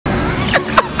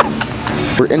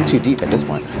We're in too deep at this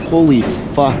point. Holy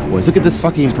fuck, boys. Look at this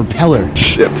fucking propeller.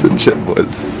 Ships and ship,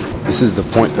 boys. This is the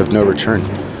point of no return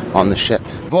on the ship.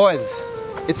 Boys,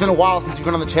 it's been a while since you've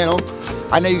been on the channel.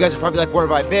 I know you guys are probably like, where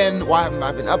have I been? Why haven't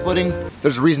I been uploading?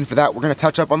 There's a reason for that. We're gonna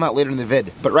touch up on that later in the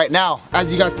vid. But right now,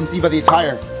 as you guys can see by the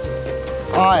attire,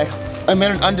 I'm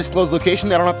in an undisclosed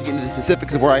location. I don't have to get into the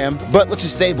specifics of where I am. But let's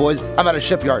just say, boys, I'm at a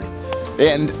shipyard.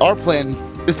 And our plan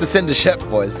is to send a ship,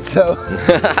 boys. So,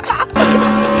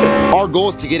 our goal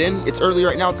is to get in. It's early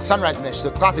right now. It's a sunrise mish,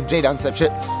 so classic Jdowns type shit.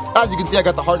 As you can see, I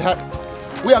got the hard hat.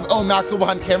 We have O Maxwell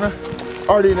behind camera.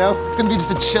 Already know. It's gonna be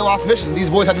just a chill ass mission. These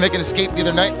boys had to make an escape the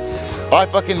other night. I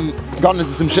fucking got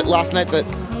into some shit last night that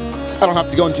I don't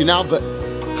have to go into now, but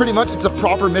pretty much it's a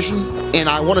proper mission. And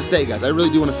I wanna say, guys, I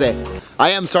really do wanna say, I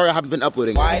am sorry I haven't been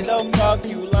uploading. Why the fuck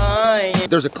you lying?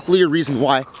 There's a clear reason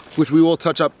why, which we will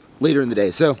touch up later in the day.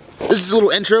 So, this is a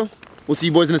little intro. We'll see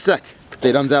you boys in a sec.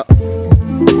 Jdowns out.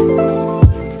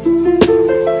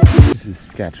 This is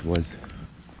sketch, boys.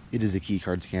 It is a key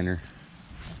card scanner.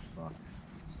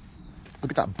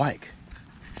 Look at that bike.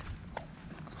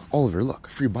 Oliver, look,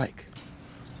 free bike.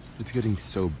 It's getting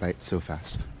so bright so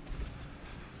fast.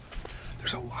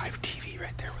 There's a live TV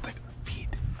right there with like a feed.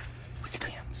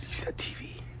 You see that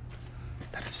TV?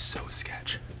 That is so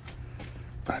sketch.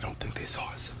 But I don't think they saw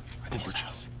us. I think we're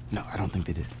just. No, I don't think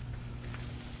they did.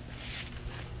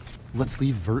 Let's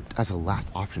leave vert as a last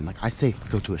option. Like I say,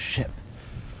 go to a ship.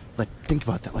 Like think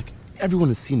about that. Like everyone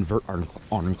has seen vert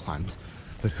on climbs,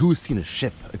 but who has seen a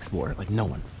ship explore? Like no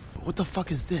one. What the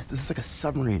fuck is this? This is like a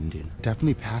submarine, dude.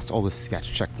 Definitely passed all the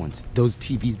sketch checkpoints. Those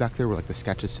TVs back there were like the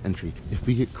sketchest entry. If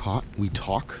we get caught, we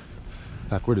talk.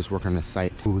 Like we're just working on a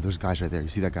site. Ooh, there's guys right there. You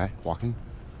see that guy walking?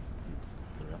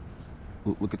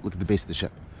 Look at the base of the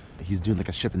ship. He's doing like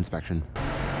a ship inspection.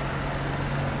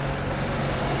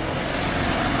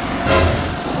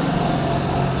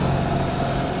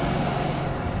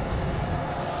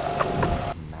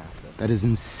 That is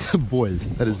insane, boys.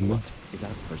 That is not. Is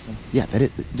that a person? Yeah,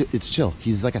 it's chill.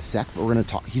 He's like a sec, but we're gonna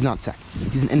talk. He's not sec.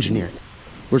 He's an engineer.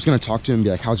 We're just gonna talk to him and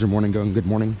be like, how's your morning going? Good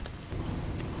morning.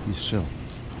 He's chill.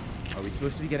 Are we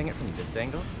supposed to be getting it from this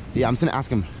angle? Yeah, I'm just gonna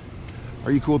ask him,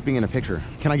 are you cool with being in a picture?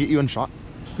 Can I get you in shot?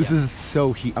 This is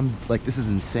so I'm like, this is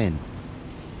insane.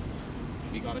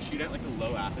 We gotta shoot at like a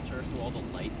low aperture so all the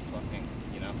lights fucking,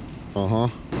 you know? Uh-huh.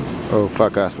 Oh,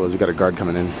 fuck us, boys. We got a guard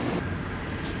coming in.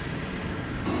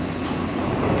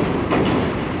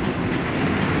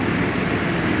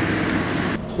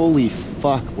 Holy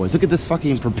fuck, boys. Look at this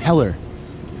fucking propeller.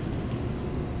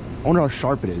 I wonder how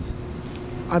sharp it is.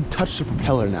 I've touched the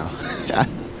propeller now.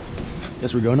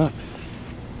 Guess we're going up.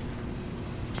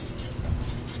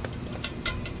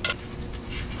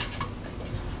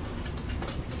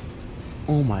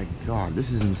 Oh my god, this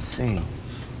is insane.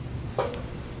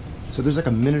 So there's like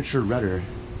a miniature rudder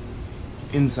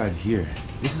inside here.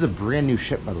 This is a brand new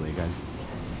ship, by the way, guys.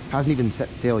 Hasn't even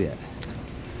set sail yet.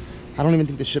 I don't even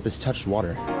think the ship has touched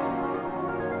water.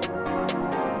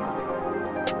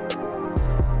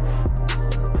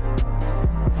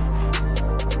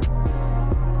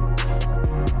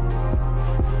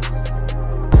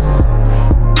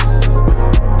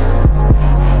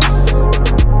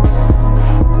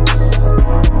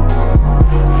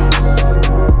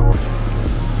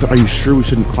 But are you sure we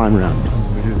shouldn't climb around? I'm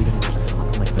literally gonna just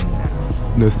climb like the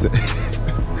mast.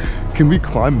 No, can we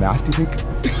climb mast, do you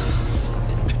think?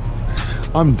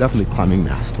 I'm definitely climbing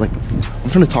mast. Like, I'm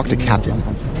trying to talk to captain.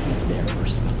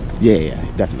 Yeah,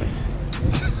 definitely.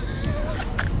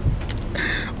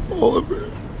 Oliver.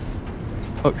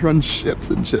 Out here on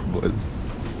ships and shit, boys.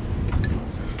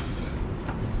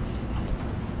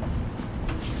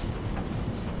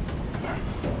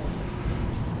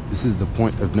 This is the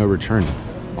point of no return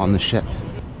on the ship.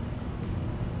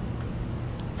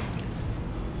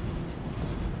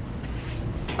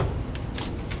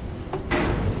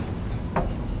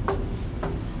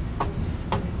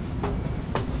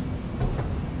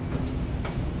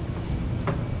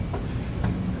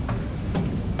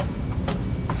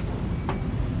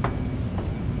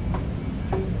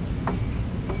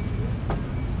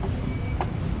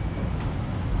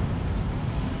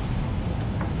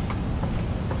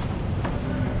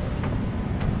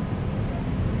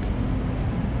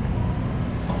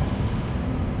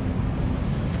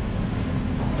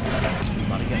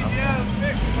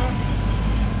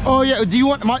 Oh yeah, do you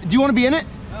want to be in it?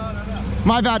 No.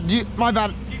 My bad, my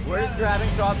bad. We're just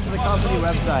grabbing shots for the company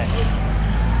website.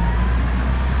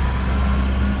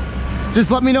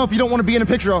 Just let me know if you don't want to be in a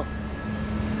picture.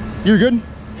 You're good?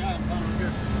 Yeah, I'm fine, we're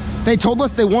good. They told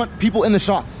us they want people in the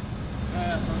shots.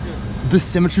 Yeah, sounds good. The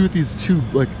symmetry with these two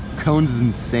like cones is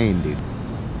insane, dude.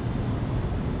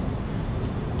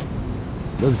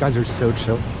 Those guys are so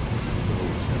chill.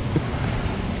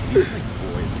 These are like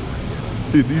boys.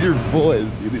 Dude, these are boys,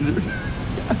 dude. These are...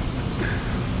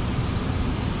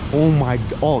 Oh my,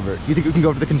 Oliver, you think we can go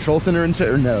up to the control center and shit,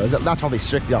 or no? That's probably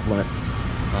strictly off limits.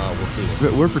 We'll see.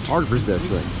 But we're photographers, though,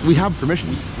 so we have permission.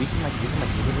 We can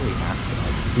literally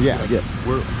ask them. Yeah, yeah.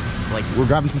 We're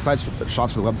grabbing some side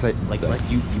shots for the website. like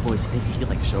you boys think you could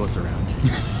like show us around.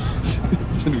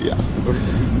 Should we ask him?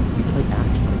 We could like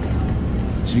ask him like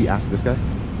that. Should we ask this guy?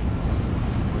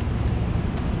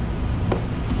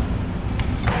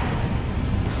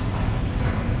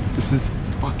 This is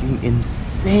fucking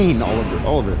insane,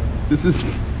 Oliver. This is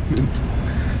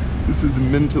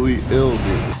mentally ill,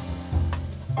 dude.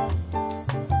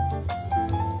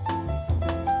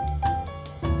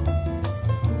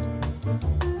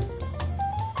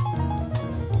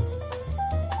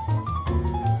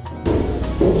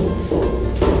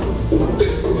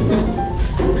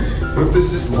 What if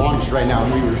this just launched right now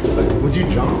and we were like, would you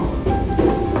jump?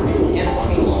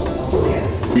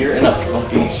 You're in a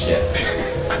fucking ship.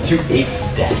 To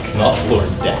 8th deck, not floor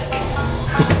deck.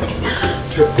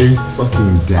 To 8th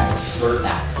fucking decks. Third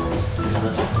axis. Is that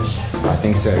the type of ship? I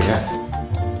think so, yeah.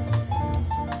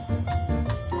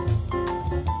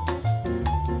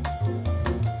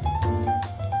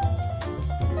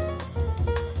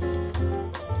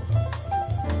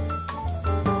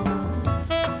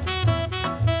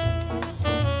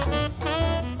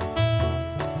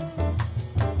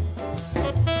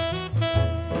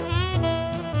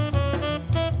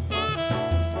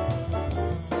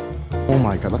 Oh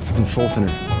my god, that's the control center.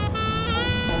 Right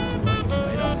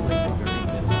up to like the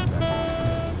very middle of that.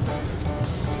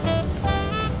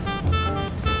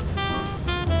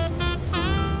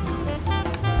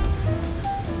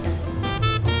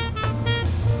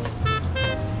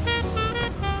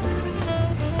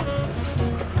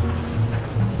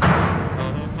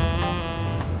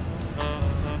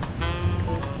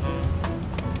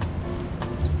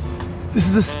 This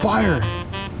is a spire.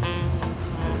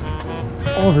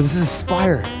 Oliver, this is a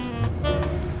spire.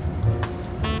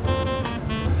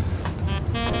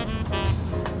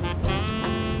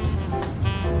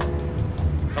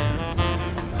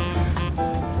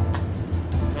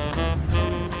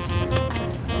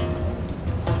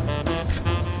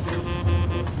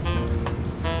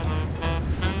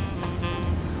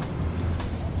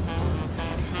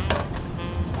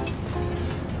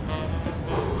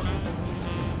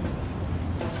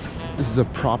 This is a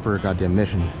proper goddamn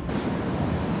mission.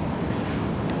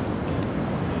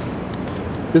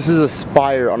 This is a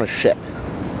spire on a ship.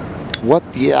 What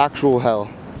the actual hell?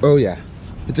 Oh yeah,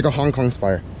 it's like a Hong Kong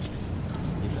spire.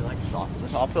 These are like shots at the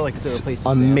top though, like is there a place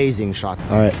to stand? Amazing shot.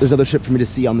 All right, there's other ship for me to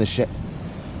see on this ship.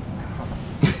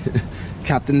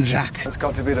 Captain Jack. That's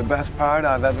got to be the best pirate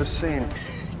I've ever seen.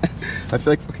 I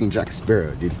feel like fucking Jack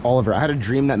Sparrow, dude. Oliver, I had a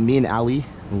dream that me and Ali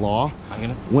Law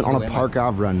went on a Park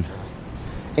Ave run.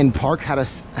 And Park had a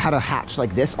hatch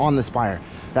like this on the spire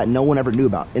that no one ever knew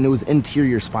about, and it was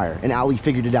interior spire, and Ali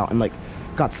figured it out and like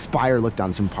got spire look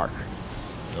downs from Park.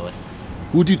 Really?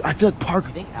 Well, dude, I feel like Park.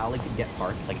 You think Ali could get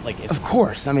Park? Like if Of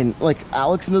course, I mean, like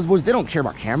Alex and those boys, they don't care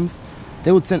about cameras.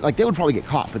 They would send, like, they would probably get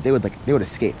caught, but they would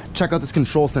escape. Check out this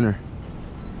control center.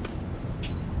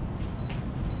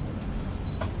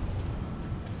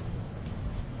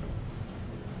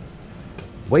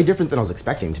 Way different than I was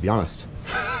expecting, to be honest.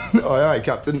 Oh, aye,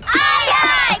 Captain. Aye,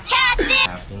 aye, Captain!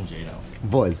 Captain Jdowns.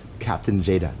 Boys, Captain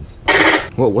Jdowns.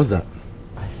 What was that?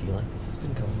 I feel like this has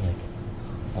been going like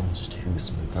almost too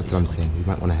smoothly. That's what I'm saying. We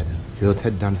might want to head in. Here, let's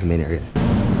head down to the main area.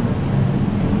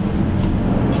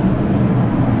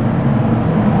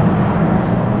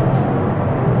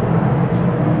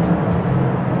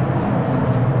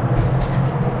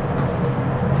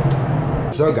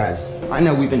 So guys, I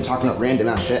know we've been talking about random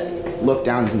ass shit, look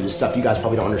downs and just stuff you guys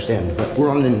probably don't understand, but we're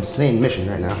on an insane mission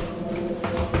right now.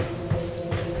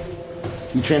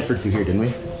 We transferred through here, didn't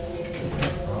we?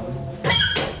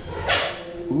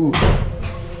 Ooh,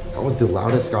 that was the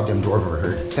loudest goddamn door I've ever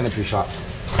heard. Symmetry shots.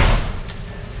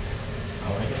 I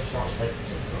want to get shots like this.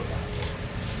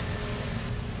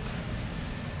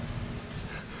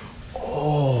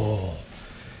 Oh,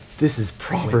 this is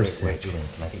proper sick. Julian,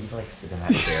 can I get you to like sit in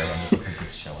that chair and just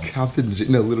like chilling? Captain J,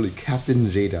 no, literally Captain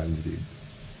Jdowns, dude.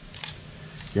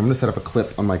 Yeah, I'm gonna set up a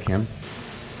clip on my cam.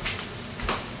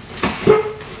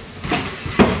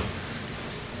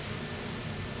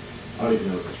 I don't even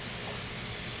know.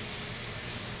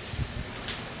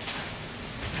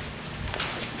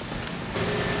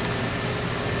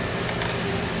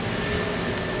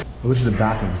 Oh, this is a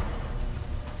bathroom.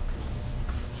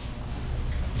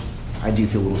 I do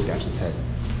feel a little sketched its head.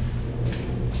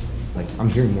 Like, I'm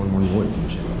hearing more and more noise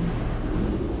and shit.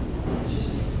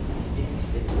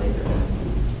 later.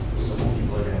 So many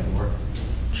people are gonna work.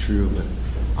 True, but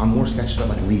I'm more sketched about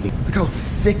like leaving. Look how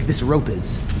thick this rope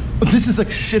is. This is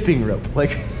like shipping rope,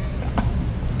 like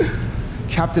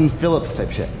Captain Phillips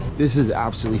type shit. This is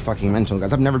absolutely fucking mental,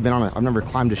 guys. I've never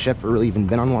climbed a ship or really even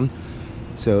been on one.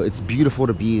 So it's beautiful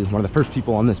to be one of the first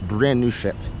people on this brand new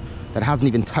ship that hasn't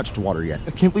even touched water yet.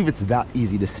 I can't believe it's that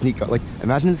easy to sneak out. Like,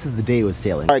 imagine this is the day it was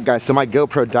sailing. All right, guys, so my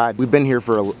GoPro died. We've been here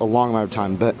for a long amount of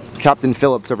time, but Captain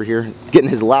Phillips over here getting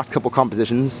his last couple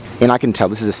compositions, and I can tell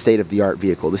this is a state-of-the-art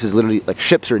vehicle. This is literally, like,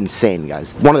 ships are insane,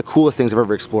 guys. One of the coolest things I've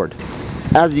ever explored.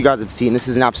 As you guys have seen, this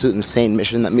is an absolute insane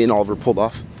mission that me and Oliver pulled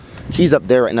off. He's up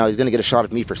there right now. He's gonna get a shot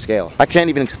of me for scale. I can't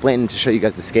even explain to show you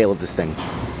guys the scale of this thing.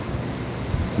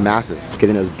 It's massive.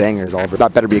 Getting those bangers, Oliver.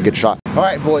 That better be a good shot. All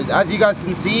right, boys, as you guys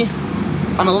can see,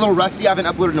 I'm a little rusty. I haven't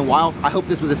uploaded in a while. I hope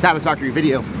this was a satisfactory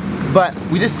video. But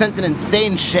we just sent an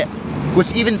insane ship,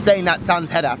 which even saying that sounds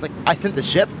head ass. Like, I sent a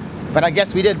ship, but I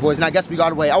guess we did, boys, and I guess we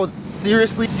got away. I was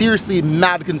seriously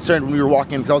mad concerned when we were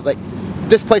walking in, because I was like,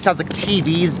 this place has like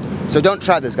TVs, so don't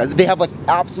try this, guys. They have like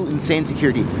absolute insane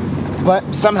security.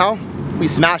 But somehow, we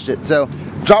smashed it. So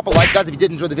drop a like, guys, if you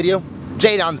did enjoy the video.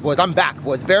 Jdowns, boys, I'm back,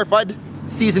 boys. Verified.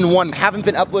 Season 1. Haven't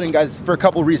been uploading, guys, for a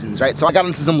couple reasons, right? So I got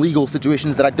into some legal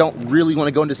situations that I don't really want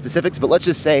to go into specifics, but let's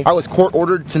just say I was court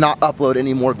ordered to not upload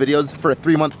any more videos for a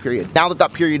 3-month period. Now that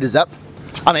that period is up,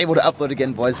 I'm able to upload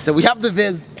again, boys. So we have the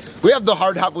viz, we have the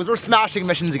hard hat, boys. We're smashing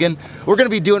missions again. We're gonna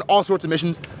be doing all sorts of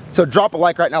missions. So drop a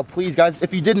like right now, please, guys.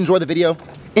 If you did enjoy the video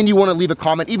and you want to leave a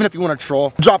comment, even if you want to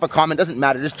troll, drop a comment, doesn't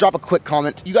matter, just drop a quick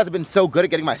comment. You guys have been so good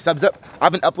at getting my subs up. I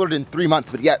haven't uploaded in 3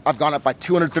 months, but yet I've gone up by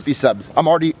 250 subs. I'm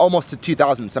already almost to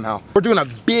 2,000 somehow. We're doing a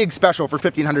big special for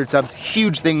 1,500 subs,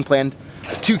 huge thing planned.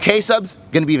 2K subs,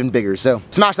 gonna be even bigger. So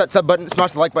smash that sub button,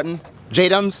 smash the like button.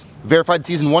 Jdowns, verified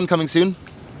season 1 coming soon.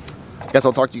 Guess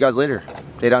I'll talk to you guys later.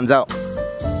 Jdowns out.